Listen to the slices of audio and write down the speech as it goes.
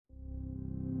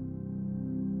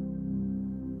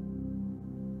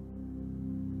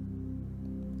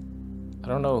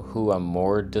don't know who I'm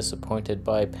more disappointed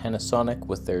by, Panasonic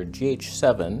with their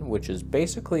GH7, which is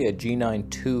basically a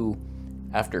G9 II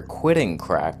after quitting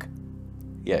crack.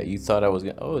 Yeah, you thought I was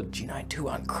gonna, oh, G9 II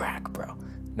on crack, bro.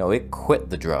 No, it quit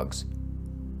the drugs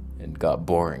and got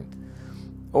boring.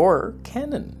 Or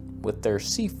Canon with their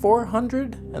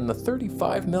C400 and the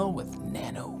 35mm with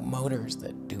nano motors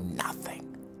that do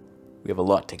nothing. We have a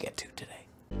lot to get to today.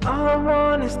 All I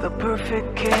want is the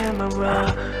perfect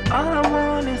camera. All I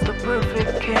want is the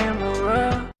perfect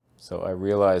camera. So I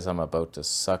realize I'm about to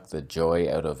suck the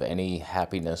joy out of any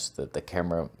happiness that the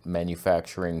camera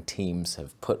manufacturing teams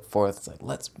have put forth. It's like,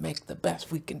 let's make the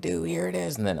best we can do. Here it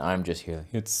is. And then I'm just here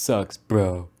like, it sucks,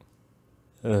 bro.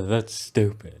 That's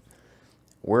stupid.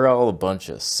 We're all a bunch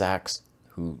of sacks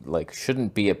who like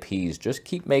shouldn't be appeased. Just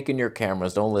keep making your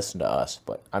cameras. Don't listen to us.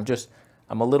 But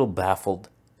I'm a little baffled,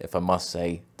 if I must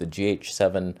say. The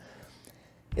GH7,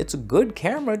 it's a good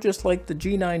camera just like the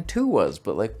G9 II was,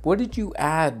 but like, what did you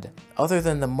add other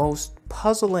than the most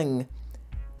puzzling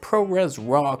ProRes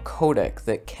RAW codec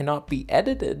that cannot be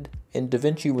edited in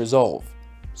Davinci Resolve?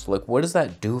 So like, what does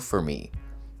that do for me?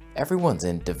 Everyone's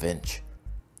in Davinci.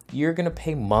 You're gonna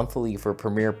pay monthly for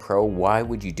Premiere Pro. Why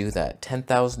would you do that?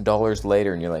 $10,000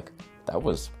 later and you're like, that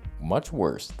was much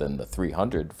worse than the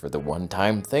 300 for the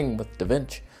one-time thing with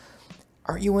Davinci.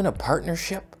 Are you in a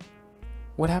partnership?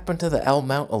 What happened to the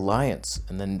L-Mount Alliance?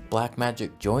 And then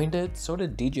Blackmagic joined it, so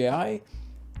did DJI.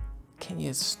 Can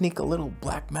you sneak a little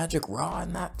Blackmagic RAW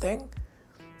in that thing?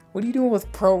 What are you doing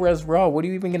with ProRes RAW? What are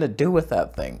you even gonna do with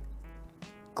that thing?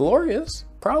 Glorious,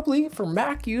 probably for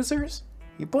Mac users.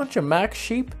 You bunch of Mac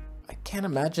sheep. I can't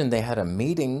imagine they had a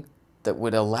meeting that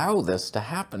would allow this to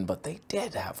happen, but they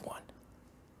did have one.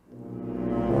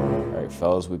 All right,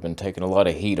 fellas, we've been taking a lot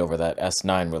of heat over that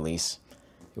S9 release.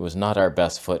 It was not our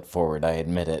best foot forward, I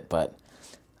admit it, but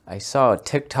I saw a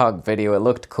TikTok video. It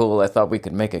looked cool. I thought we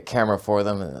could make a camera for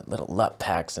them and little LUT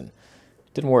packs, and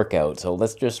it didn't work out. So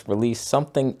let's just release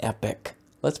something epic.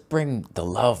 Let's bring the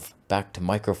love back to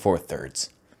Micro Four Thirds.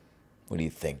 What do you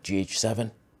think,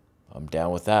 GH7? I'm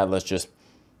down with that. Let's just...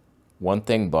 One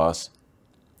thing, boss.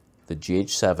 The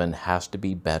GH7 has to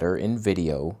be better in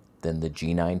video than the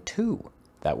G9 II.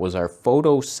 That was our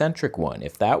photo-centric one.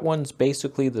 If that one's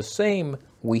basically the same,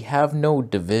 we have no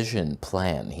division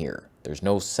plan here. There's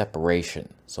no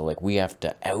separation. So like, we have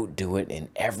to outdo it in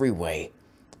every way.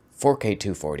 4K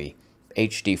 240,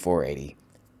 HD 480,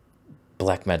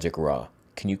 Blackmagic RAW.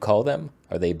 Can you call them?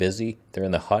 Are they busy? They're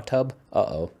in the hot tub?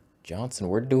 Uh-oh. Johnson,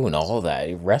 we're doing all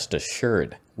that. Rest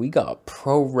assured. We got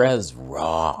ProRes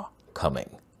RAW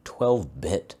coming.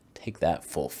 12-bit. Take that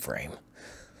full frame.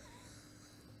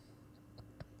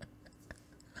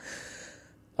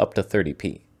 Up to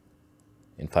 30p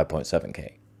in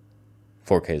 5.7K.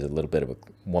 4K is a little bit of a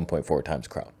 1.4 times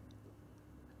crop.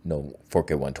 No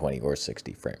 4K 120 or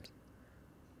 60 frames.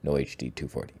 No HD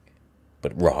 240.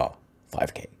 But RAW,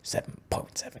 5K,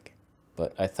 7.7K.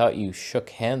 But I thought you shook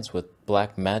hands with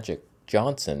Blackmagic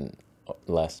Johnson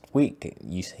last week.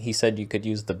 He said you could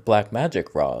use the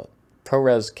Blackmagic RAW.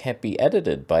 ProRes can't be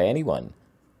edited by anyone.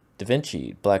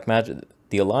 Davinci, Blackmagic,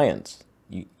 the Alliance.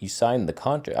 You signed the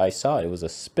contract. I saw it. It was a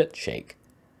spit shake.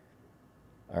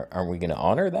 Are we going to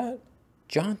honor that?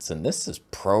 Johnson, this is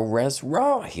ProRes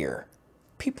RAW here.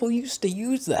 People used to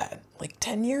use that like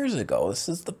 10 years ago. This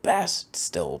is the best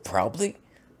still, probably.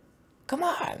 Come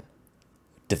on.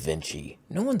 Davinci.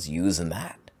 No one's using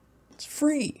that. It's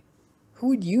free. Who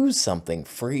would use something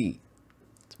free?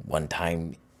 It's one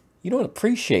time. You don't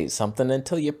appreciate something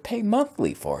until you pay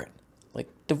monthly for it. Like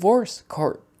divorce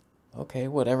court. Okay,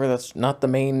 whatever, that's not the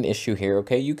main issue here,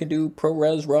 okay? You can do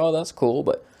ProRes RAW, that's cool,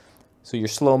 but... So your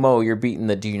slow-mo, you're beating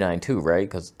the G9 II, right?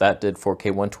 Because that did 4K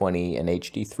 120 and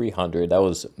HD 300. That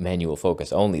was manual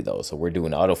focus only, though, so we're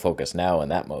doing autofocus now in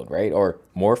that mode, right? Or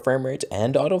more frame rates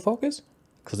and autofocus?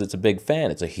 Because it's a big fan,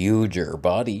 it's a huger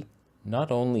body. Not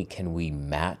only can we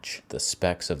match the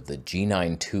specs of the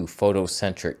G9 II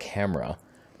photocentric camera...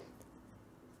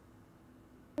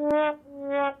 Oh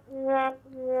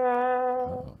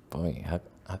boy,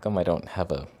 how come I don't have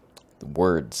the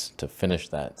words to finish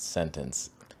that sentence?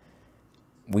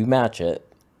 We match it.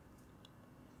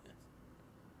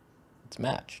 It's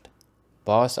matched.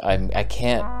 Boss, I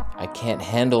can't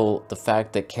handle the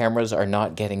fact that cameras are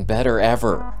not getting better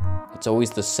ever. It's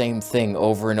always the same thing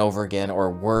over and over again, or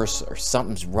worse, or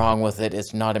something's wrong with it,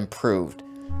 it's not improved.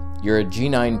 You're a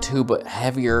G9 II, but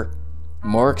heavier,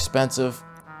 more expensive.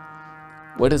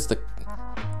 What is the...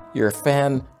 You're a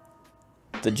fan.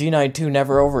 The G9 II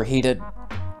never overheated.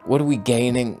 What are we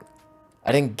gaining?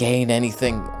 I didn't gain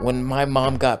anything. When my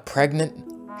mom got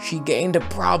pregnant, she gained a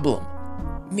problem.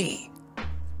 Me.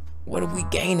 What are we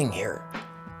gaining here?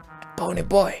 pony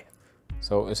boy.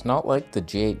 So it's not like the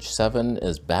GH7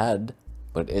 is bad,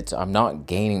 but I'm not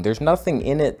gaining. There's nothing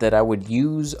in it that I would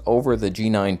use over the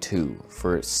G9 II.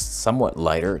 For it's somewhat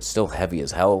lighter, it's still heavy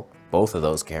as hell, both of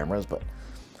those cameras, but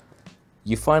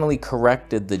you finally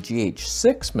corrected the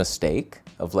GH6 mistake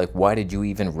of like, why did you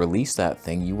even release that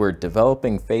thing? You were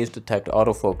developing phase detect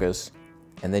autofocus,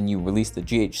 and then you released the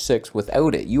GH6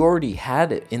 without it. You already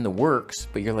had it in the works,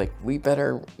 but you're like, we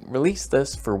better release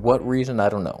this. For what reason? I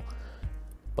don't know.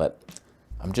 But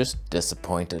I'm just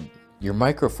disappointed. You're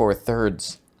Micro Four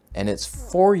Thirds, and it's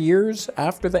 4 years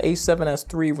after the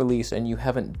A7S III release, and you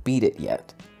haven't beat it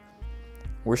yet.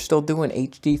 We're still doing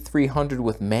HD 300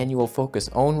 with manual focus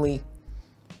only.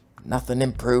 Nothing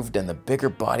improved, and the bigger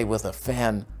body with a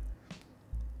fan.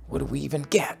 What do we even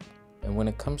get? And when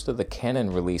it comes to the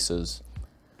Canon releases,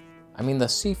 I mean, the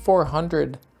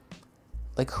C400,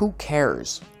 like, who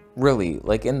cares? Really,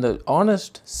 like, in the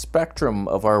honest spectrum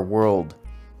of our world,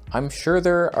 I'm sure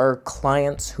there are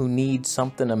clients who need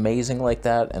something amazing like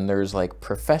that, and there's like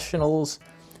professionals.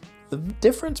 The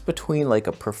difference between like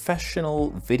a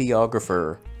professional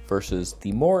videographer versus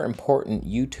the more important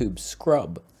YouTube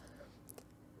scrub.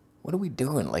 What are we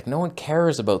doing? Like, no one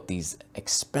cares about these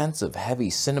expensive, heavy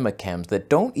cinema cams that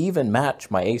don't even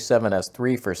match my A7S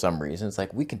III for some reason. It's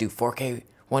like, we can do 4K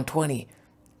 120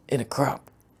 in a crop,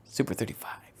 Super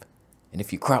 35. And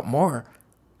if you crop more,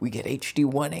 we get HD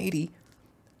 180.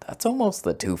 That's almost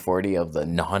the 240 of the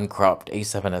non-cropped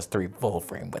A7S III full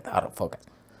frame with autofocus.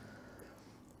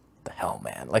 The hell,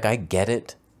 man. Like, I get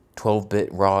it.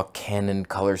 12-bit raw Canon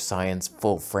color science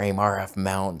full frame RF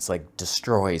mounts like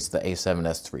destroys the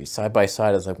A7S III. Side by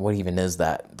side, I was like, what even is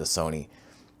that, the Sony?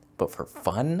 But for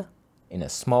fun, in a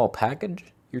small package,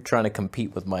 you're trying to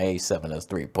compete with my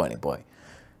A7S III, pointy boy.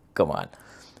 Come on.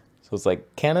 So it's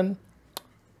like, Canon,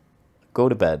 go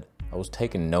to bed. I was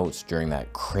taking notes during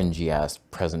that cringy-ass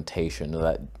presentation of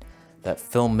that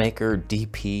filmmaker,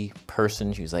 DP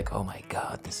person. She was like, oh my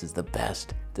God, this is the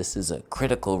best. This is a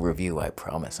critical review, I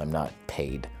promise. I'm not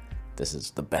paid. This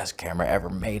is the best camera ever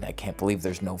made. I can't believe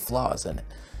there's no flaws in it.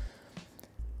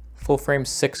 Full frame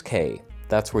 6K,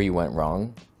 that's where you went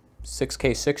wrong.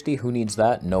 6K 60, who needs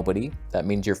that? Nobody. That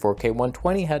means your 4K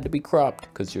 120 had to be cropped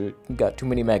because you got too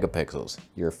many megapixels.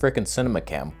 You're a frickin' cinema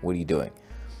cam. What are you doing?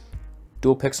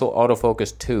 Dual pixel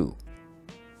autofocus 2.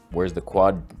 Where's the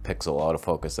quad pixel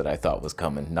autofocus that I thought was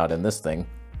coming? Not in this thing.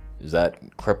 Is that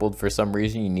crippled for some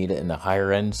reason? You need it in a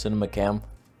higher end cinema cam?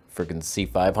 Freaking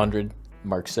C500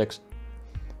 Mark 6.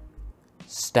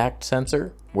 Stacked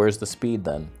sensor? Where's the speed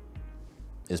then?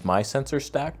 Is my sensor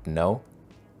stacked? No.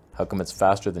 How come it's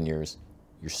faster than yours?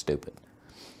 You're stupid.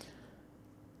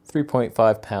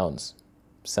 3.5 pounds.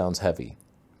 Sounds heavy.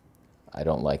 I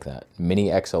don't like that. Mini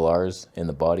XLRs in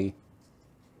the body.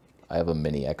 I have a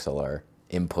mini XLR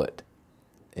input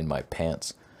in my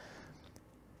pants.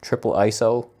 Triple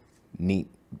ISO, neat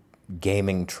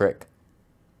gaming trick.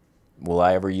 Will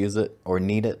I ever use it or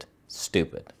need it?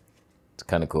 Stupid. It's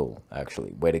kind of cool,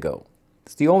 actually. Way to go.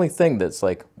 It's the only thing that's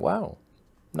like, wow,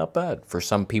 not bad for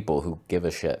some people who give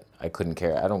a shit. I couldn't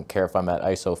care. I don't care if I'm at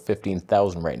ISO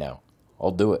 15,000 right now.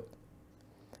 I'll do it.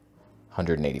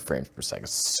 180 frames per second,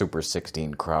 Super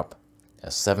 16 crop, a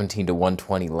 17 to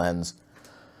 120 lens.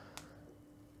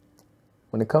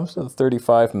 When it comes to the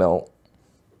 35mm,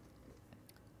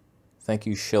 thank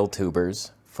you shill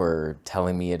tubers for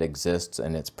telling me it exists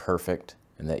and it's perfect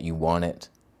and that you want it.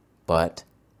 But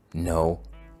no,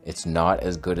 it's not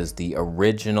as good as the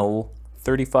original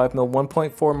 35mm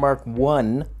 1.4 Mark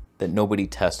I that nobody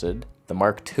tested. The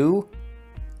Mark II,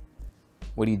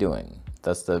 what are you doing?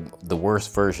 That's the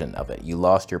worst version of it. You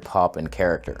lost your pop and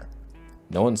character.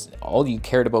 All you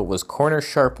cared about was corner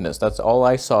sharpness. That's all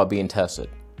I saw being tested.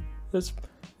 It's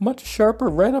much sharper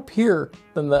right up here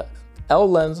than the L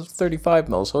lens of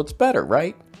 35mm, so it's better,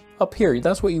 right? Up here,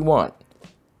 that's what you want.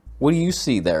 What do you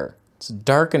see there? It's a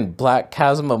dark and black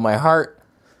chasm of my heart.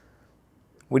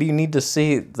 What do you need to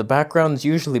see? The background's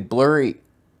usually blurry.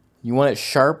 You want it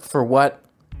sharp for what?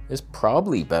 It's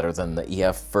probably better than the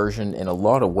EF version in a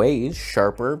lot of ways.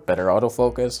 Sharper, better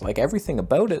autofocus, like everything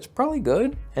about it's probably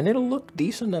good. And it'll look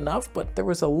decent enough, but there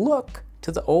was a look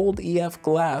to the old EF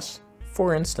glass.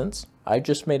 For instance, I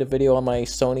just made a video on my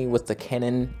Sony with the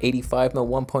Canon 85mm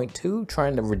 1.2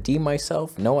 trying to redeem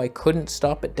myself. No, I couldn't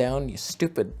stop it down. You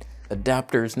stupid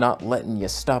adapters not letting you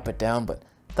stop it down, but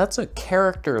that's a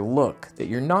character look that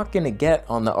you're not gonna get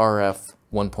on the RF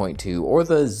 1.2 or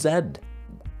the Z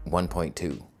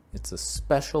 1.2. It's a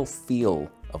special feel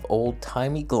of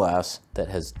old-timey glass that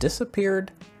has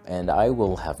disappeared, and I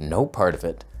will have no part of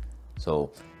it.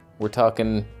 So we're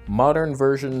talking modern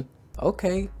version.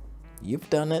 Okay, you've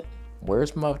done it.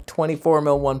 Where's my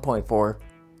 24mm 1.4?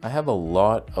 I have a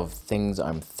lot of things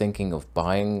I'm thinking of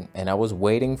buying, and I was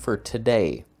waiting for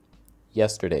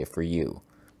yesterday for you,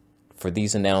 for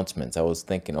these announcements. I was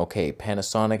thinking, okay,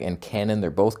 Panasonic and Canon,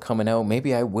 they're both coming out.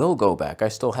 Maybe I will go back. I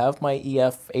still have my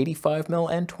EF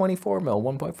 85mm and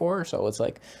 24mm 1.4, so it's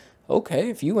like, okay,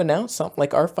 if you announce something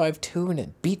like R5 II and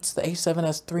it beats the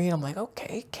A7S III, I'm like,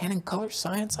 okay, Canon Color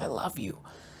Science, I love you.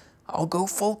 I'll go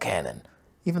full Canon,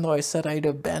 even though I said I'd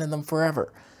abandon them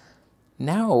forever.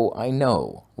 Now I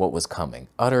know what was coming.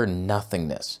 Utter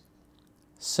nothingness.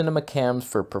 Cinema cams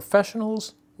for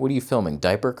professionals? What are you filming?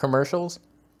 Diaper commercials?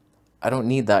 I don't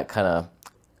need that kind of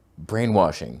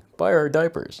brainwashing. Buy our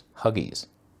diapers. Huggies.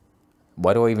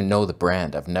 Why do I even know the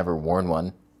brand? I've never worn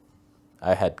one.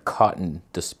 I had cotton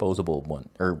disposable one,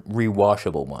 or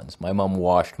rewashable ones. My mom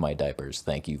washed my diapers.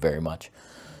 Thank you very much.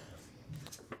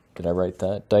 Did I write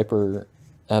that? Diaper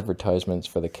advertisements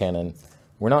for the Canon.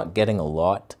 We're not getting a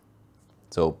lot.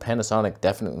 So Panasonic,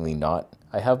 definitely not.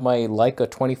 I have my Leica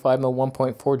 25mm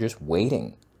 1.4 just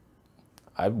waiting.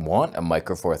 I want a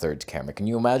micro four thirds camera. Can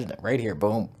you imagine it? Right here,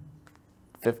 boom.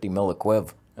 50mm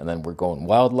equiv. And then we're going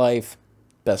wildlife.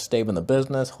 Best stave in the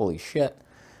business. Holy shit.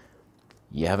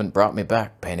 You haven't brought me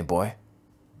back, Painted Boy.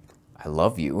 I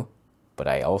love you, but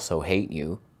I also hate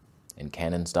you. And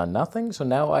Canon's done nothing, so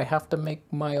now I have to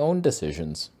make my own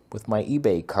decisions with my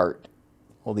eBay cart.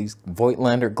 All these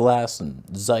Voigtlander glass and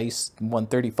Zeiss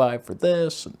 135 for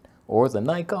this, or the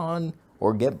Nikon,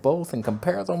 or get both and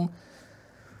compare them.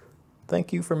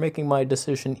 Thank you for making my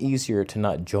decision easier to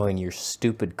not join your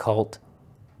stupid cult.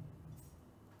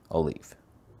 I'll leave.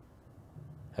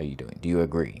 How you doing? Do you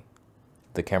agree?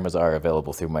 The cameras are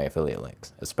available through my affiliate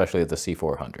links, especially the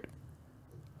C400.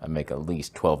 I make at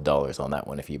least $12 on that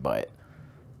one if you buy it.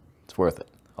 It's worth it.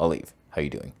 I'll leave. How you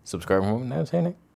doing? Subscribe, now, saying it.